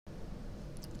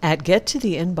At Get to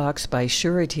the Inbox by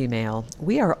Surety Mail,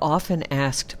 we are often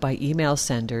asked by email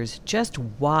senders just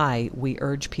why we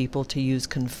urge people to use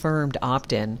confirmed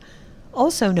opt-in,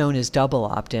 also known as double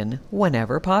opt-in,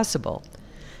 whenever possible.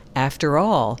 After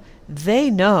all,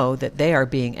 they know that they are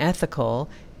being ethical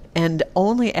and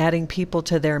only adding people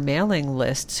to their mailing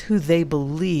lists who they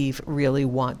believe really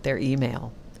want their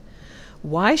email.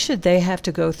 Why should they have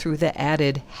to go through the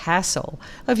added hassle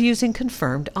of using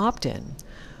confirmed opt-in?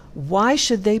 Why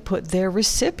should they put their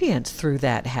recipients through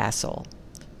that hassle?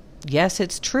 Yes,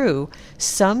 it's true.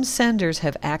 Some senders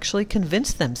have actually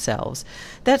convinced themselves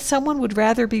that someone would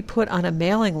rather be put on a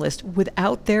mailing list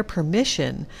without their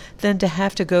permission than to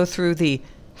have to go through the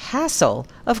hassle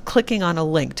of clicking on a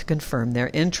link to confirm their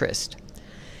interest.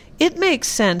 It makes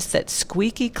sense that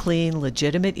squeaky clean,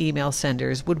 legitimate email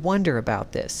senders would wonder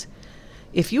about this.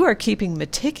 If you are keeping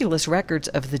meticulous records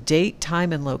of the date,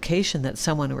 time, and location that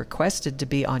someone requested to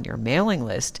be on your mailing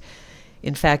list,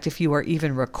 in fact, if you are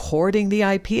even recording the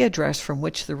IP address from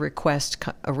which the request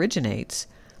originates,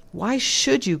 why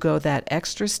should you go that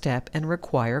extra step and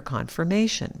require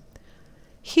confirmation?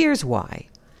 Here's why.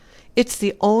 It's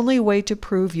the only way to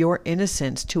prove your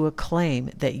innocence to a claim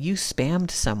that you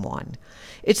spammed someone.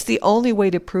 It's the only way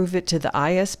to prove it to the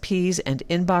ISPs and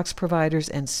inbox providers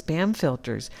and spam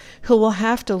filters who will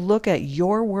have to look at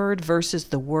your word versus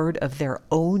the word of their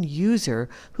own user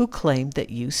who claimed that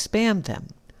you spammed them.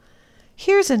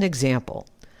 Here's an example.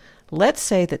 Let's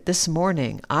say that this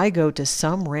morning I go to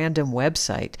some random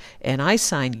website and I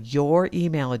sign your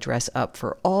email address up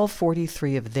for all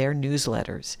 43 of their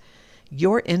newsletters.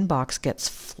 Your inbox gets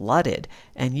flooded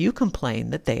and you complain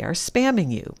that they are spamming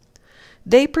you.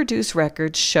 They produce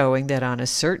records showing that on a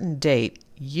certain date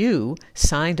you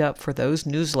signed up for those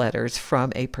newsletters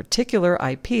from a particular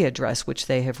IP address which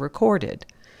they have recorded.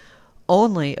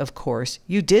 Only, of course,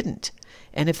 you didn't,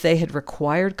 and if they had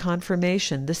required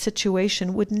confirmation, the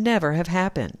situation would never have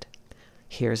happened.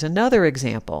 Here's another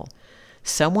example.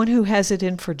 Someone who has it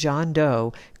in for John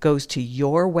Doe goes to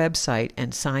your website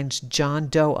and signs John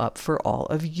Doe up for all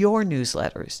of your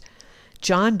newsletters.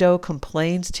 John Doe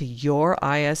complains to your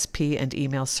ISP and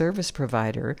email service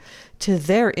provider, to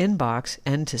their inbox,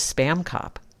 and to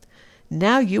SpamCop.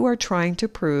 Now you are trying to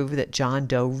prove that John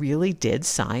Doe really did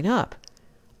sign up.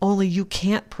 Only you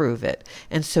can't prove it,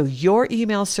 and so your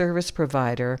email service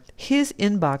provider, his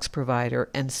inbox provider,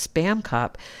 and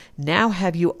SpamCop now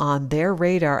have you on their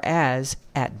radar as,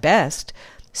 at best,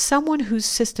 someone whose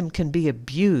system can be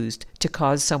abused to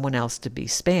cause someone else to be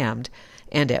spammed,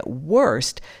 and at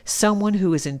worst, someone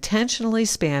who is intentionally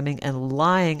spamming and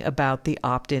lying about the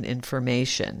opt-in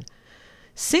information.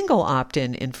 Single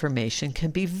opt-in information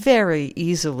can be very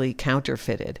easily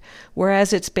counterfeited,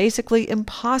 whereas it's basically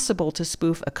impossible to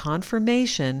spoof a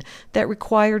confirmation that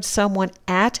required someone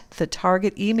at the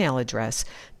target email address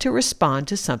to respond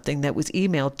to something that was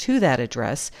emailed to that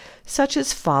address, such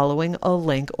as following a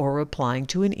link or replying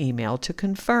to an email to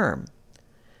confirm.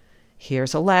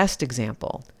 Here's a last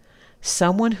example.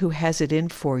 Someone who has it in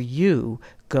for you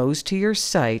goes to your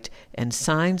site and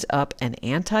signs up an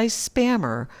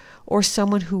anti-spammer or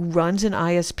someone who runs an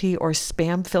ISP or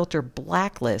spam filter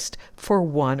blacklist for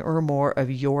one or more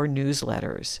of your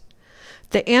newsletters.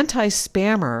 The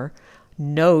anti-spammer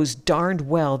knows darned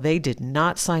well they did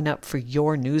not sign up for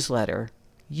your newsletter.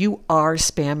 You are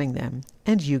spamming them,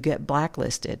 and you get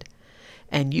blacklisted.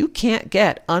 And you can't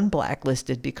get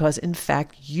unblacklisted because, in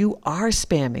fact, you are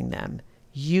spamming them.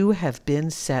 You have been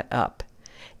set up.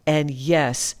 And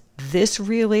yes, this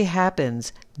really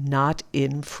happens not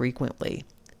infrequently.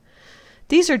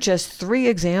 These are just 3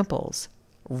 examples,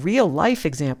 real-life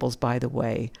examples, by the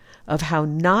way, of how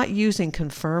not using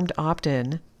confirmed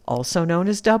opt-in, also known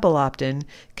as double opt-in,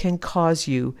 can cause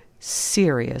you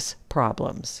serious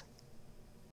problems.